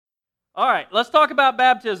All right, let's talk about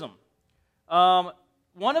baptism.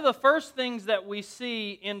 One of the first things that we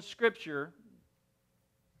see in Scripture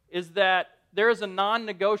is that there is a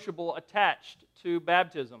non-negotiable attached to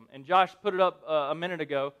baptism. And Josh put it up a minute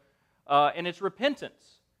ago, and it's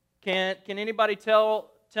repentance. Can anybody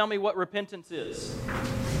tell me what repentance is?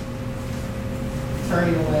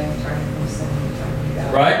 Turning away, turning from sin, turning to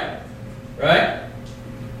God. Right?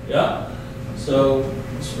 Yeah. So,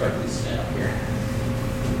 let's write this down here.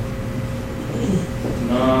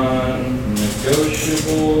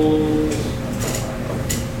 Non-negotiables.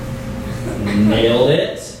 Nailed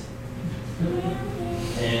it.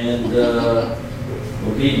 And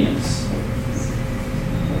obedience.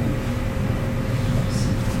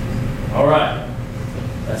 All right.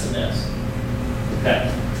 That's an S.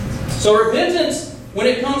 Okay. So repentance, when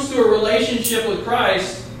it comes to a relationship with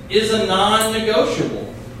Christ, is a non-negotiable.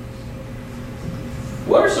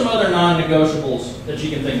 What are some other non-negotiables that you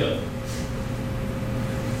can think of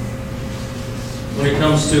when it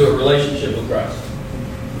comes to a relationship with Christ?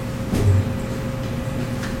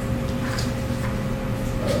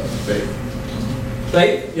 Faith.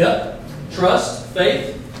 Faith, yep. Trust,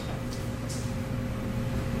 faith.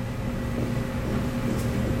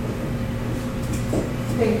 I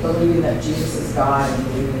think believing that Jesus is God and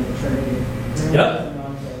believing in the Trinity. Yep.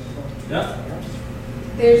 Yep.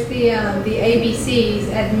 There's the ABCs: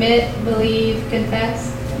 admit, believe,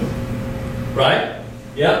 confess. Right?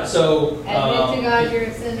 Yep. So Admit to God you're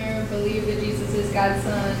a sinner. Believe that Jesus is God's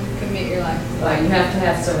Son. Commit your life. Like you have to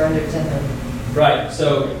have surrender to Him. right.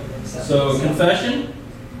 So confession,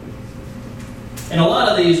 and a lot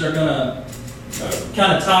of these are going to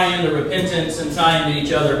kind of tie into repentance and tie into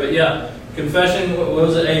each other. But yeah, confession. What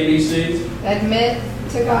was it? ABCs. Admit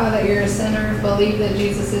to God that you're a sinner. Believe that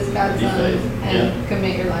Jesus is God's Son, and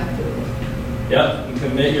commit your life to the Lord. Yep, and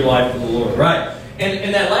commit your life to the Lord. Right.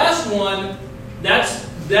 And that last one,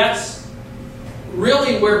 that's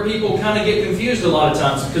really where people kind of get confused a lot of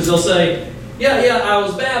times, because they'll say, yeah, I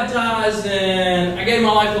was baptized and I gave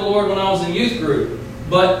my life to the Lord when I was in youth group,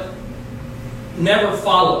 but never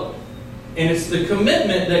followed. And it's the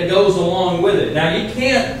commitment that goes along with it. Now you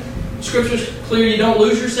can't, Scripture's clear, you don't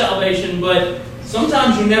lose your salvation, but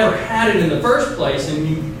sometimes you never had it in the first place and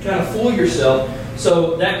you kind of fool yourself.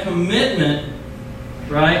 So that commitment,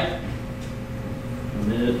 right?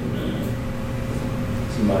 Commitment.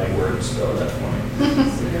 Somebody word spell that for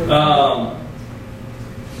me.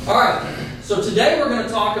 All right. So today we're going to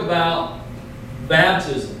talk about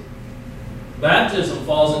baptism. Baptism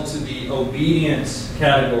falls into the obedience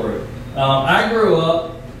category. I grew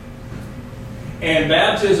up, and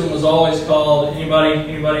baptism was always called.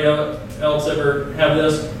 Anybody else ever have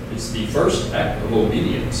this? It's the first act of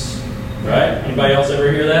obedience. Right? Anybody else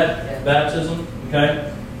ever hear that? Yeah. Baptism.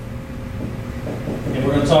 Okay. And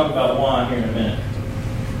we're going to talk about why here in a minute.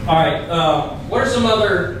 All right. What are some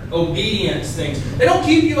other obedience things? They don't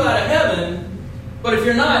keep you out of heaven, but if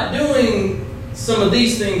you're not doing some of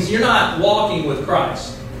these things, you're not walking with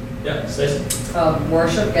Christ. Yeah, Stacey.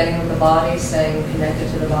 Worship, getting with the body, staying connected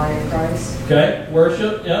to the body of Christ. Okay.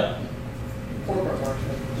 Worship. Yep. Corporate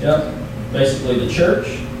worship. Yep. Basically the church.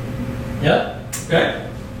 Yep. Okay.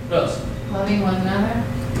 What else? Loving one another.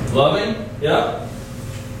 Loving. Yep.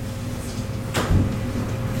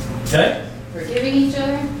 Okay. Forgiving each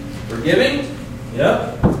other. Forgiving.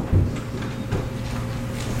 Yep.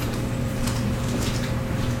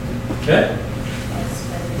 Okay.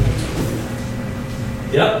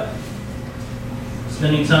 Yep.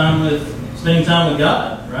 Spending time with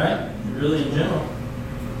God, right? Really in general.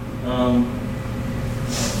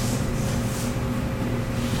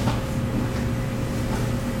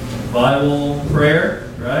 Bible prayer,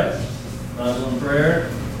 right? Bible and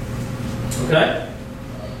prayer. Okay.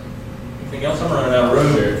 Anything else? I'm running out of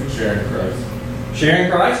room here. Sharing Christ.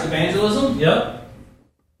 Sharing Christ, evangelism. Yep.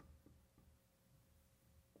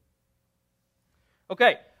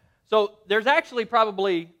 Okay. So there's actually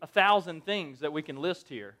probably 1,000 things that we can list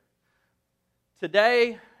here.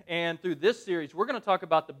 Today and through this series, we're going to talk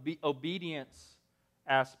about the obedience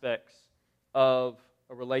aspects of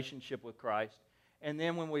a relationship with Christ. And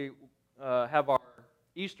then when we have our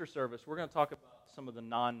Easter service, we're going to talk about some of the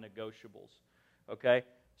non-negotiables. Okay?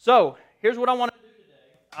 So here's what I want to do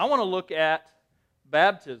today. I want to look at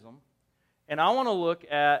baptism, and I want to look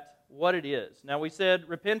at what it is. Now we said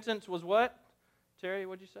repentance was what? Terry,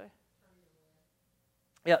 what'd you say?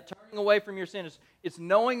 Yeah, turning away from your sin. It's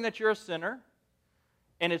knowing that you're a sinner,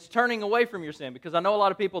 and it's turning away from your sin. Because I know a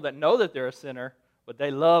lot of people that know that they're a sinner, but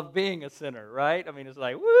they love being a sinner, right? I mean, it's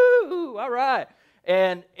like, woo, all right.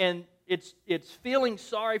 And it's feeling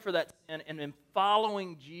sorry for that sin and then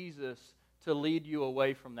following Jesus to lead you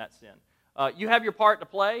away from that sin. You have your part to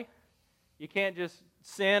play. You can't just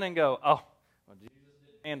sin and go, oh, well, Jesus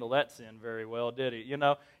didn't handle that sin very well, did he? You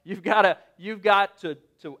know, you've got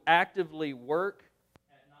to actively work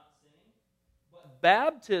at not sinning. But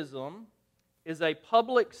baptism is a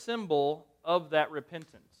public symbol of that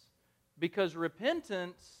repentance, because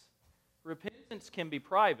repentance can be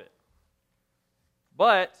private,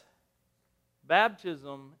 but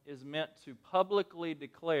baptism is meant to publicly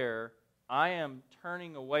declare, I am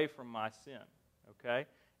turning away from my sin, okay?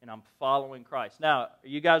 And I'm following Christ. Now, are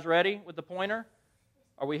you guys ready with the pointer?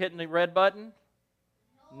 Are we hitting the red button?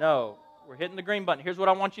 No. We're hitting the green button. Here's what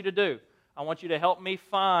I want you to do. I want you to help me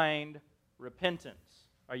find repentance.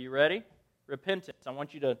 Are you ready? Repentance. I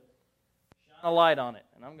want you to shine a light on it.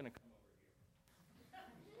 And I'm going to come over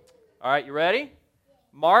here. All right, you ready?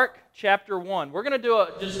 Mark chapter 1. We're going to do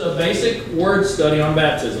just a basic word study on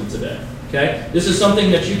baptism today. Okay? This is something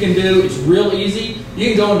that you can do. It's real easy. You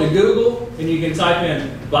can go into Google and you can type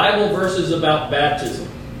in Bible verses about baptism.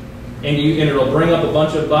 And it'll bring up a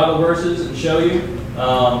bunch of Bible verses and show you.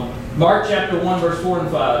 Mark chapter 1, verse 4 and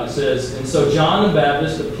 5, it says, And so John the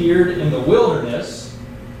Baptist appeared in the wilderness,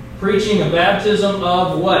 preaching a baptism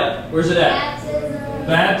of what? Where's it at?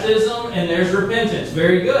 Baptism, and there's repentance.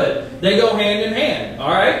 Very good. They go hand in hand. All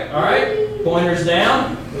right. Pointers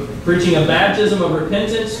down. Preaching a baptism of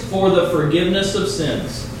repentance for the forgiveness of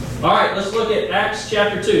sins. All right, let's look at Acts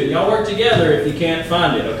chapter 2. Y'all work together if you can't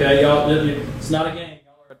find it, okay? It's not a game.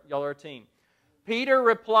 Y'all are a team. Peter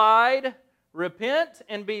replied, repent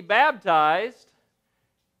and be baptized.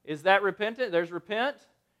 Is that repentant? There's repent.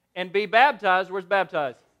 And be baptized. Where's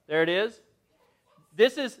baptized? There it is.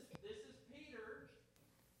 This is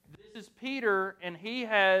Peter, and he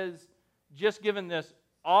has just given this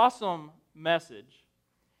awesome message.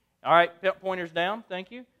 All right, pointers down.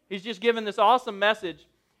 Thank you. He's just given this awesome message,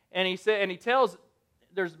 and he tells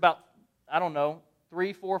there's about 3,000,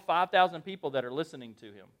 4,000, 5,000 people that are listening to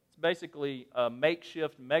him. It's basically a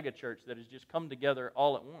makeshift megachurch that has just come together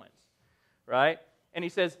all at once, right? And he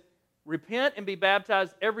says, repent and be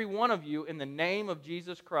baptized, every one of you, in the name of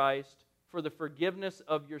Jesus Christ for the forgiveness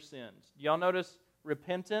of your sins. Do y'all notice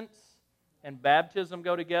repentance and baptism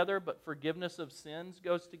go together, but forgiveness of sins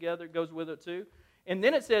goes with it too? And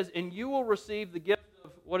then it says, and you will receive the gift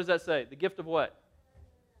of, what does that say? The gift of what?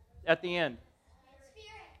 At the end.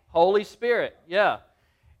 Holy Spirit, yeah.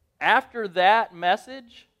 After that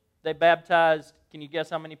message, they baptized, can you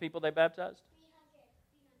guess how many people they baptized?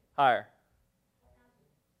 300.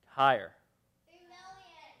 Higher. 3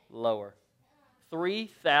 million. Lower.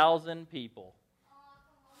 3,000 people.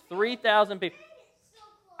 3,000 people.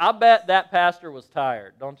 I bet that pastor was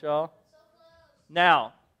tired, don't y'all?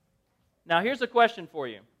 Now here's a question for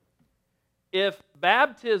you. If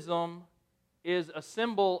baptism is a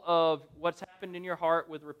symbol of what's happened in your heart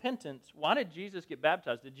with repentance, why did Jesus get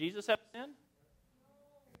baptized? Did Jesus have sin?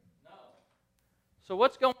 No. So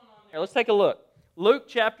what's going on there? Let's take a look. Luke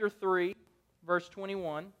chapter 3, verse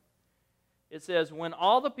 21. It says, when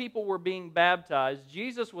all the people were being baptized,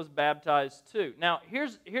 Jesus was baptized too. Now,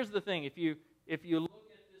 here's the thing. If you look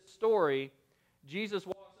at this story, Jesus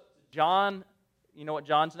walks up to John. You know what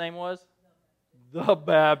John's name was? The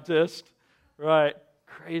Baptist. Right.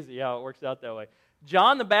 Crazy how it works out that way.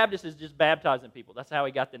 John the Baptist is just baptizing people. That's how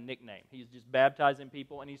he got the nickname. He's just baptizing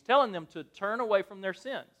people, and he's telling them to turn away from their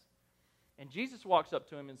sins. And Jesus walks up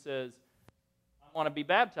to him and says, I want to be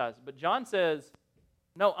baptized. But John says,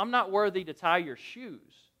 no, I'm not worthy to tie your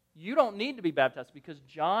shoes. You don't need to be baptized, because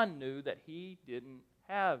John knew that he didn't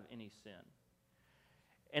have any sin.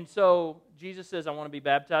 And so Jesus says, I want to be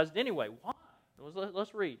baptized anyway. Why?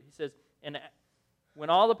 Let's read. He says, and when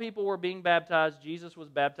all the people were being baptized, Jesus was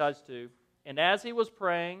baptized too. And as he was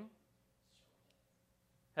praying,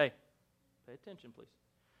 hey, pay attention, please.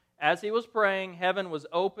 As he was praying, heaven was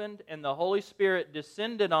opened, and the Holy Spirit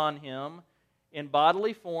descended on him in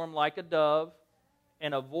bodily form like a dove,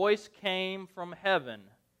 and a voice came from heaven.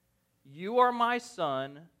 You are my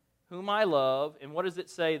Son, whom I love. And what does it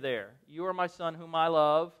say there? You are my Son, whom I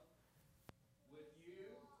love.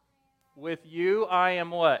 With you I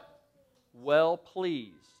am what? Well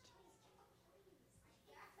pleased.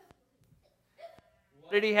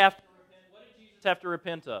 What did he have to repent? What did Jesus have to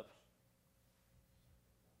repent of?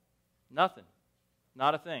 Nothing.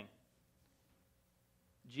 Not a thing.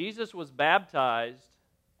 Jesus was baptized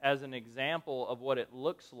as an example of what it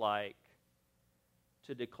looks like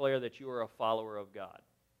to declare that you are a follower of God.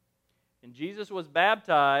 And Jesus was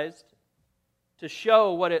baptized to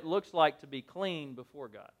show what it looks like to be clean before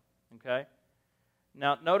God. Okay?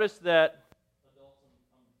 Now, notice that adults, I'm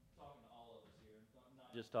talking to all of us here. I'm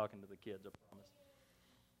not just talking to the kids, I promise.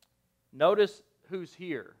 Notice who's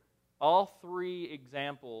here. All three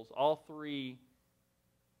examples, all three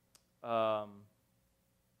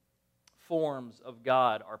forms of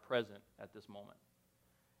God are present at this moment.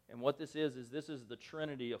 And what this is this is the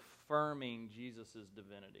Trinity affirming Jesus'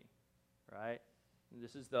 divinity, right?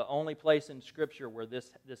 This is the only place in Scripture where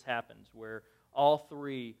this happens, where all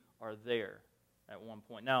three are there at one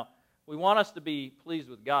point. Now, we want us to be pleased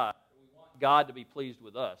with God. We want God to be pleased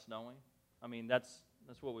with us, don't we? I mean, that's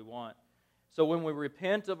what we want. So when we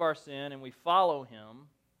repent of our sin and we follow Him,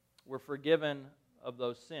 we're forgiven of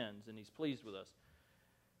those sins, and He's pleased with us.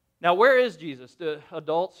 Now, where is Jesus?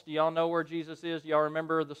 Adults, do y'all know where Jesus is? Do y'all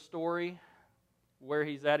remember the story? Where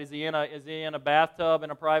He's at? Is he in a bathtub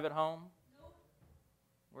in a private home? Nope.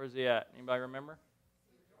 Where is He at? Anybody remember?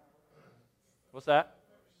 What's that?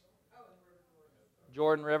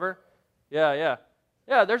 Jordan River? Yeah,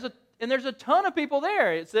 there's a ton of people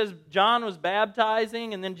there. It says John was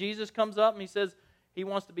baptizing, and then Jesus comes up and He says He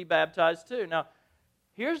wants to be baptized too. Now,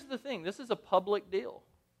 here's the thing. This is a public deal.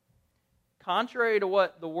 Contrary to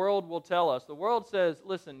what the world will tell us, the world says,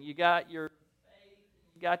 listen, you got your faith,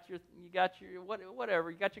 you got your whatever,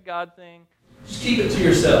 you got your God thing. Just keep it to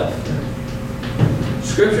yourself.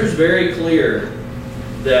 Scripture's very clear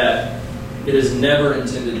that it is never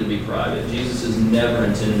intended to be private. Jesus is never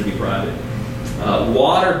intended to be private.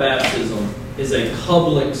 Water baptism is a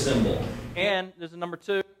public symbol. And this is number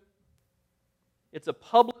 2. It's a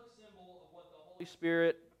public symbol of what the Holy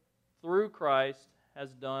Spirit, through Christ, has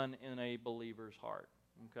done in a believer's heart.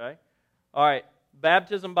 Okay? All right.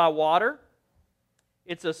 Baptism by water.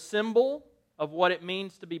 It's a symbol of what it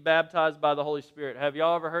means to be baptized by the Holy Spirit. Have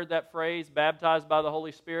y'all ever heard that phrase, baptized by the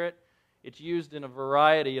Holy Spirit? It's used in a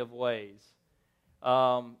variety of ways.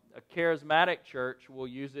 A charismatic church will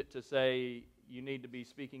use it to say you need to be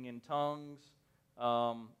speaking in tongues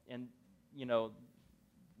and,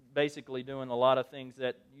 basically doing a lot of things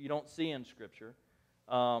that you don't see in Scripture.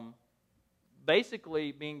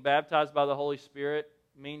 Basically, being baptized by the Holy Spirit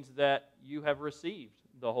means that you have received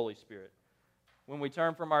the Holy Spirit. When we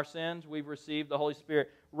turn from our sins, we've received the Holy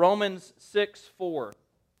Spirit. Romans 6:4.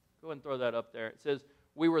 Go ahead and throw that up there. It says,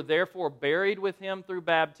 we were therefore buried with Him through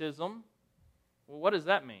baptism. Well, what does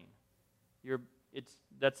that mean?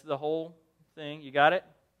 That's the whole thing. You got it?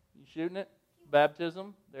 You shooting it?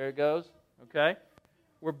 Baptism. There it goes. Okay.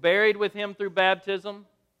 We're buried with Him through baptism.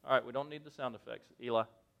 All right, we don't need the sound effects. Eli.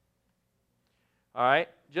 All right.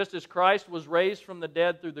 Just as Christ was raised from the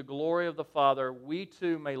dead through the glory of the Father, we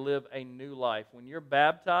too may live a new life. When you're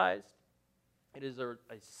baptized, it is a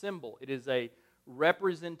symbol. It is a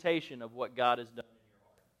representation of what God has done in your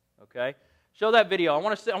heart. Okay? Show that video. I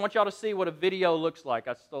want y'all to see what a video looks like.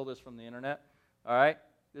 I stole this from the internet. All right?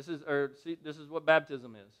 This is what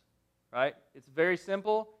baptism is. Right? It's very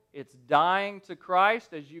simple. It's dying to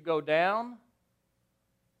Christ as you go down.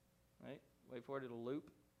 Right? Wait for it, it'll loop.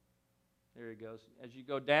 There it goes. As you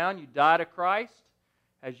go down, you die to Christ.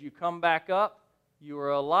 As you come back up, you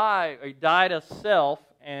are alive, or you die to self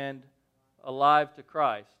and alive to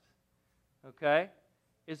Christ. Okay?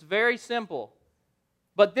 It's very simple.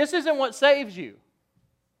 But this isn't what saves you.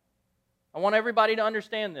 I want everybody to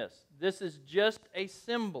understand this. This is just a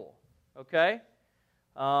symbol. Okay?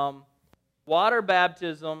 Water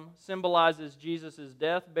baptism symbolizes Jesus'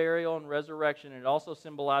 death, burial, and resurrection. It also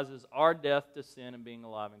symbolizes our death to sin and being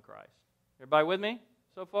alive in Christ. Everybody with me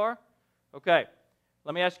so far? Okay.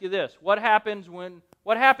 Let me ask you this. What happens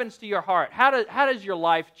to your heart? How does your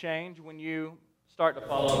life change when you start to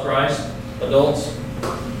follow Christ? Adults?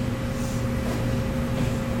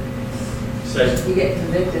 Say. You get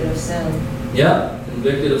convicted of sin. Yeah,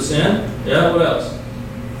 convicted of sin. Yeah, what else?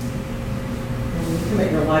 And you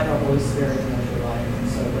commit your life to the Holy Spirit as your life. And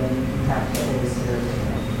so then you have the Holy Spirit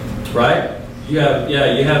in you. Right? You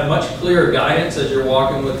have much clearer guidance as you're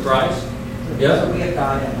walking with Christ. Yeah. So we have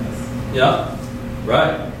God in us. Yeah.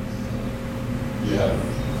 Right. You have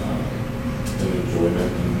an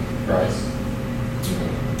enjoyment in Christ.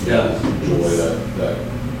 Yeah. Joy that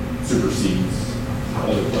supersedes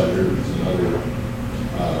other pleasures and other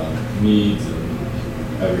needs and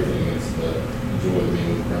everything. It's the joy of being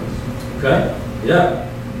with Christ. Okay. Yeah.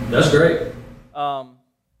 That's great.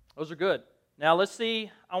 Those are good. Now let's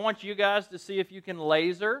see. I want you guys to see if you can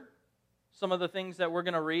laser some of the things that we're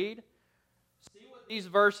going to read. See what these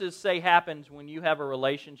verses say happens when you have a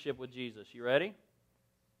relationship with Jesus. You ready?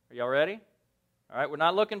 Are y'all ready? All right, we're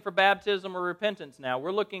not looking for baptism or repentance now.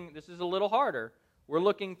 This is a little harder. We're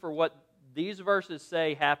looking for what these verses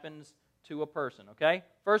say happens to a person, okay?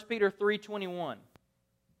 1 Peter 3:21.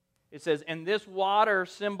 It says, and this water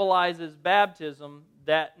symbolizes baptism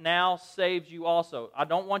that now saves you also. I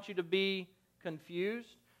don't want you to be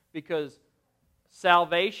confused. because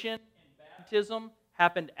salvation and baptism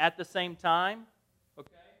happened at the same time. Okay?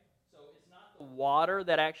 So it's not the water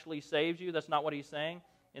that actually saves you. That's not what he's saying.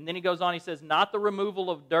 And then he goes on, he says, not the removal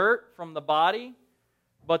of dirt from the body,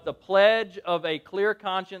 but the pledge of a clear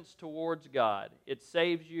conscience towards God. It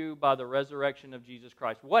saves you by the resurrection of Jesus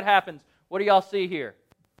Christ. What happens? What do y'all see here?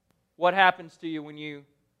 What happens to you when you...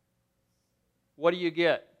 What do you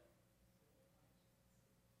get?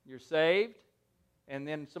 You're saved. And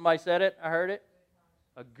then somebody said it, I heard it.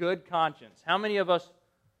 A good conscience. How many of us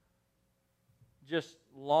just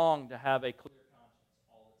long to have a clear conscience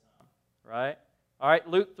all the time? Right? All right,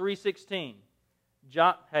 Luke 3:16.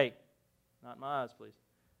 John, hey, not in my eyes, please.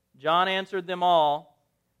 John answered them all,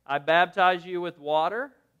 I baptize you with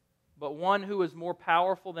water, but one who is more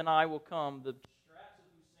powerful than I will come, the straps of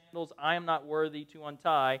whose sandals I am not worthy to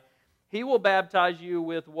untie. He will baptize you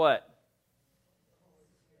with what?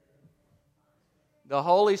 The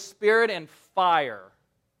Holy Spirit and fire.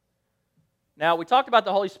 Now, we talked about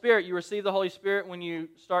the Holy Spirit. You receive the Holy Spirit when you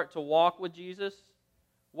start to walk with Jesus.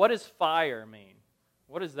 What does fire mean?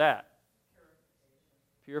 What is that?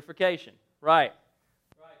 Purification. Right.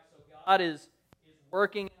 So God is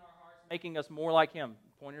working in our hearts, making us more like Him.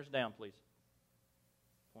 Pointers down, please.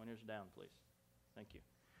 Pointers down, please. Thank you.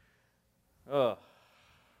 All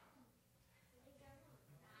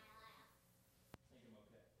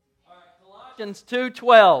right, Colossians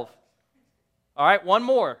 2:12. All right, one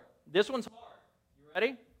more. This one's hard. You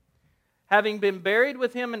ready? Having been buried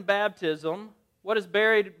with Him in baptism. What does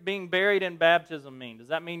being buried in baptism mean? Does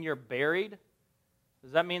that mean you're buried?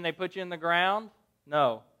 Does that mean they put you in the ground?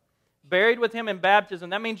 No. Buried with Him in baptism,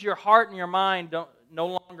 that means your heart and your mind no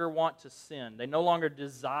longer want to sin. They no longer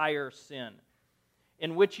desire sin.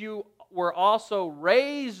 In which you were also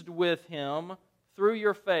raised with Him through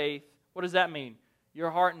your faith. What does that mean? Your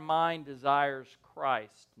heart and mind desires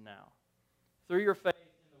Christ now. Through your faith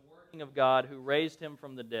in the working of God who raised Him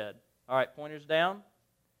from the dead. All right, pointers down.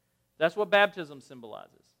 That's what baptism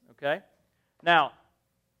symbolizes, okay? Now,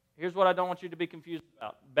 here's what I don't want you to be confused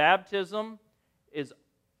about. Baptism is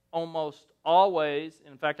almost always,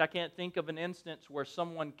 in fact, I can't think of an instance where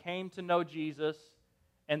someone came to know Jesus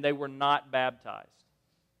and they were not baptized.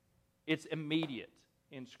 It's immediate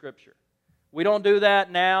in Scripture. We don't do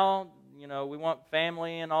that now. You know, we want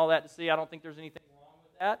family and all that to see. I don't think there's anything wrong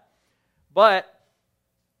with that. But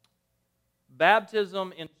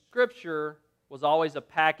baptism in Scripture was always a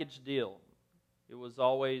package deal. It was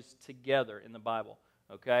always together in the Bible,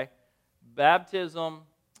 okay? Baptism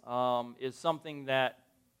is something that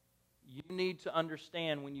you need to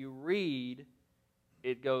understand when you read.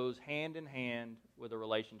 It goes hand in hand with a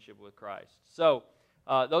relationship with Christ. So,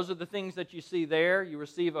 those are the things that you see there. You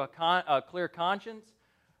receive a clear conscience,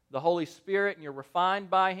 the Holy Spirit, and you're refined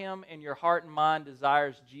by Him, and your heart and mind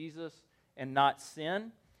desires Jesus and not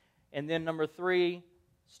sin. And then number 3,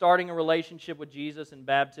 starting a relationship with Jesus and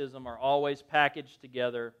baptism are always packaged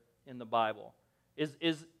together in the Bible.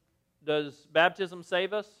 Does baptism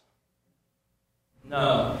save us?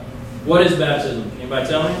 No. What is baptism? Anybody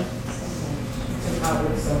tell me? It's an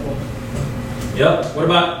outward symbol. Yep. What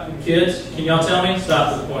about kids? Can y'all tell me?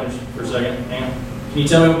 Stop with the pointers for a second. Hang on. Can you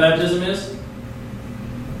tell me what baptism is?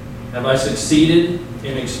 Have I succeeded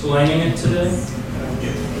in explaining it today?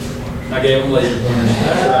 I gave them laser pointers.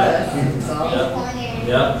 That's right.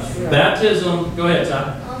 Yep. Baptism, go ahead,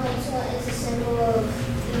 Ty. It's a symbol of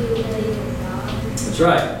you believing in God. That's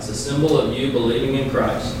right. It's a symbol of you believing in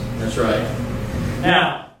Christ. That's right.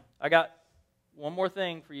 Now, I got one more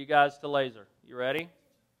thing for you guys to laser. You ready?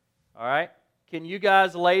 All right. Can you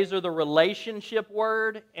guys laser the relationship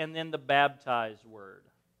word and then the baptized word?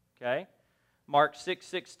 Okay? Mark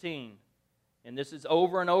 6:16. And this is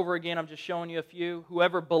over and over again. I'm just showing you a few.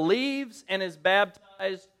 Whoever believes and is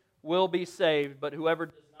baptized will be saved, but whoever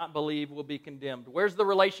does not believe will be condemned. Where's the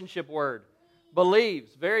relationship word?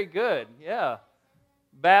 Believes. Very good. Yeah.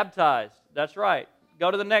 Baptized. That's right.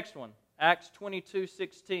 Go to the next one. Acts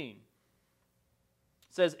 22:16. It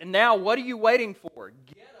says, and now what are you waiting for?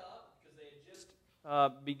 Get up, because they had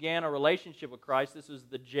just began a relationship with Christ. This was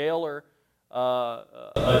the jailer,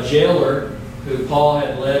 a jailer who Paul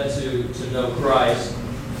had led to know Christ.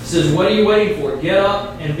 It says, what are you waiting for? Get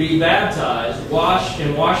up and be baptized. Wash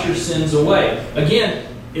your sins away. Again,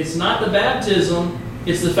 it's not the baptism,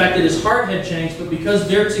 it's the fact that his heart had changed, but because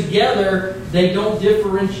they're together, they don't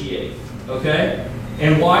differentiate. Okay?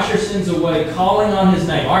 And wash your sins away, calling on His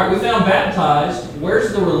name. All right, we found baptized.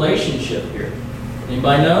 Where's the relationship here?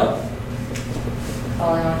 Anybody know?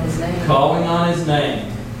 Calling on His name. Calling on His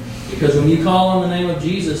name. Because when you call on the name of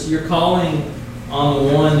Jesus, you're calling on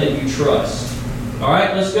the one that you trust. All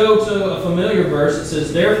right, let's go to a familiar verse. It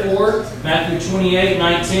says, therefore, Matthew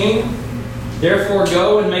 28:19, therefore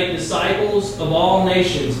go and make disciples of all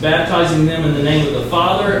nations, baptizing them in the name of the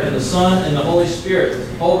Father and the Son and the Holy Spirit.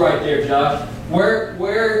 Hold right there, Josh.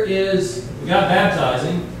 Where is, we got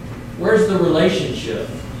baptizing, where's the relationship?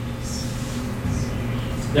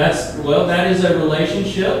 That is a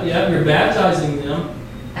relationship. Yeah, you're baptizing them.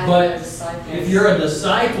 But if you're a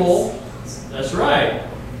disciple, that's right.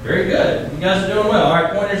 Very good. You guys are doing well. All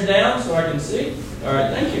right, pointers down so I can see. All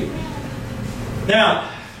right, thank you. Now,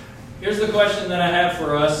 here's the question that I have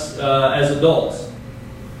for us as adults.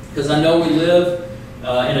 Because I know we live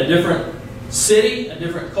in a different city, a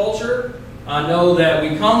different culture. I know that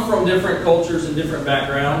we come from different cultures and different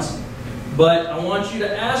backgrounds. But I want you to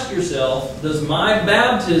ask yourself, does my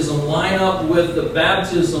baptism line up with the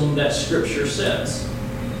baptism that Scripture says?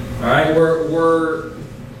 All right, were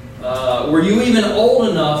you even old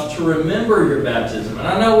enough to remember your baptism? And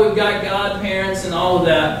I know we've got godparents and all of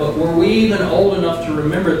that, but were we even old enough to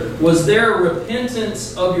remember? Was there a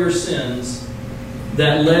repentance of your sins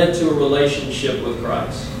that led to a relationship with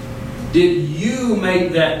Christ? Did you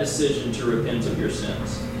make that decision to repent of your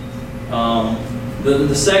sins?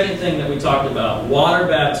 The second thing that we talked about, water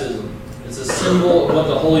baptism, is a symbol of what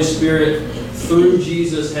the Holy Spirit through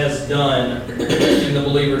Jesus has done in the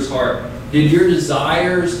believer's heart. Did your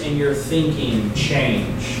desires and your thinking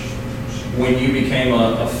change when you became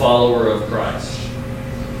a follower of Christ?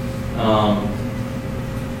 And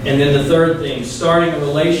then the third thing, starting a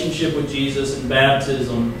relationship with Jesus and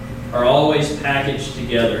baptism are always packaged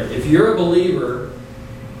together. If you're a believer,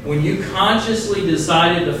 when you consciously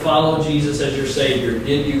decided to follow Jesus as your Savior,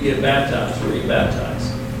 did you get baptized? Were you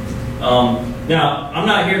baptized? Now, I'm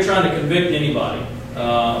not here trying to convict anybody,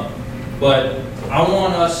 but I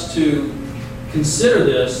want us to consider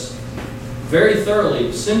this very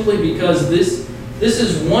thoroughly, simply because this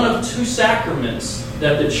is one of two sacraments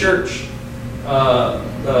that the church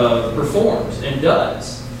performs and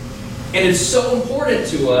does. And it's so important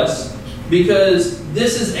to us because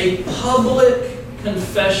this is a public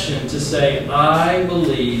confession to say, I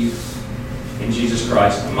believe in Jesus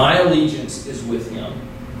Christ. My allegiance is with Him.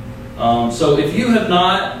 So if you have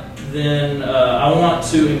not, then I want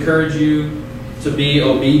to encourage you to be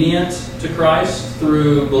obedient to Christ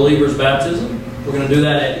through believer's baptism. We're going to do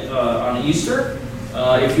that on Easter.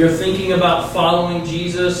 If you're thinking about following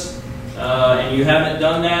Jesus and you haven't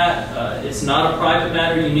done that, it's not a private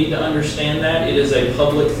matter. You need to understand that. It is a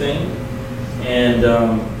public thing. And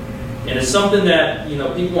it's something that,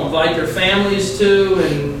 people invite their families to,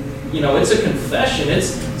 and, it's a confession.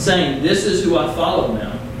 It's saying, this is who I follow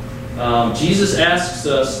now. Jesus asks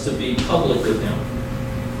us to be public with Him.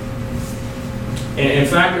 And in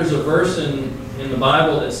fact, there's a verse in the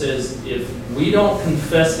Bible that says, if we don't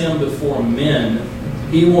confess Him before men,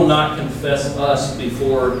 He will not confess us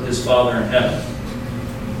before His Father in heaven.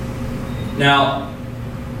 Now,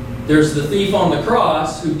 there's the thief on the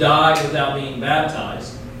cross who died without being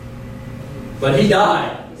baptized. But he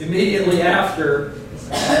died immediately after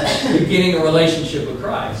beginning a relationship with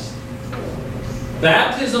Christ.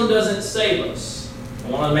 Baptism doesn't save us. I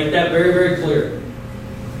want to make that very, very clear.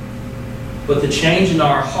 But the change in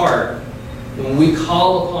our heart, when we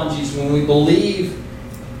call upon Jesus, when we believe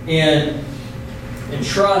in and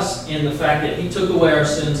trust in the fact that He took away our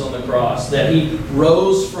sins on the cross, that He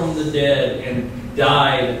rose from the dead and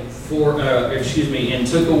died and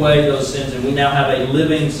took away those sins, and we now have a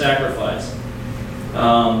living sacrifice.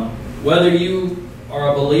 Whether you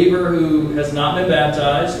are a believer who has not been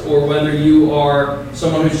baptized, or whether you are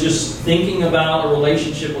someone who's just thinking about a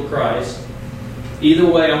relationship with Christ, either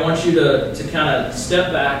way, I want you to kind of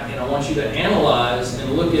step back, and I want you to analyze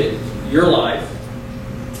and look at your life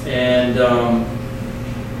and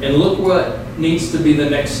look what needs to be the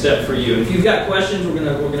next step for you. If you've got questions, we're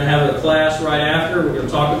gonna have a class right after. We're gonna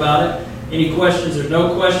talk about it. Any questions? There's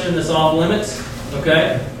no question that's off limits.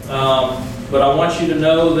 Okay. But I want you to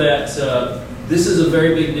know that this is a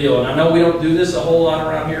very big deal. And I know we don't do this a whole lot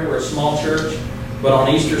around here. We're a small church. But on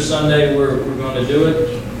Easter Sunday, we're going to do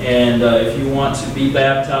it. And if you want to be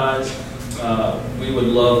baptized, we would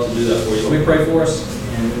love to do that for you. Let me pray for us,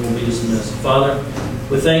 and then we'll be dismissed. Father,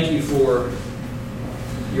 we thank You for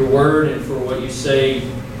Your Word and for what You say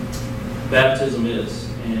baptism is.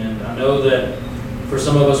 And I know that for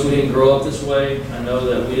some of us, we didn't grow up this way. I know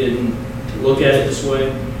that we didn't look at it this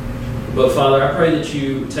way. But Father, I pray that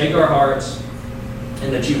You take our hearts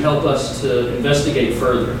and that You help us to investigate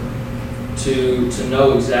further, to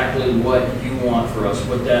know exactly what You want for us,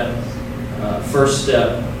 what that first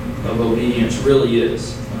step of obedience really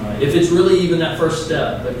is. If it's really even that first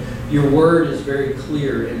step. But Your word is very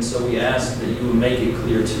clear, and so we ask that you would make it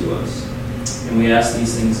clear to us. And we ask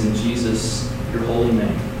these things in Jesus, your holy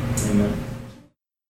name.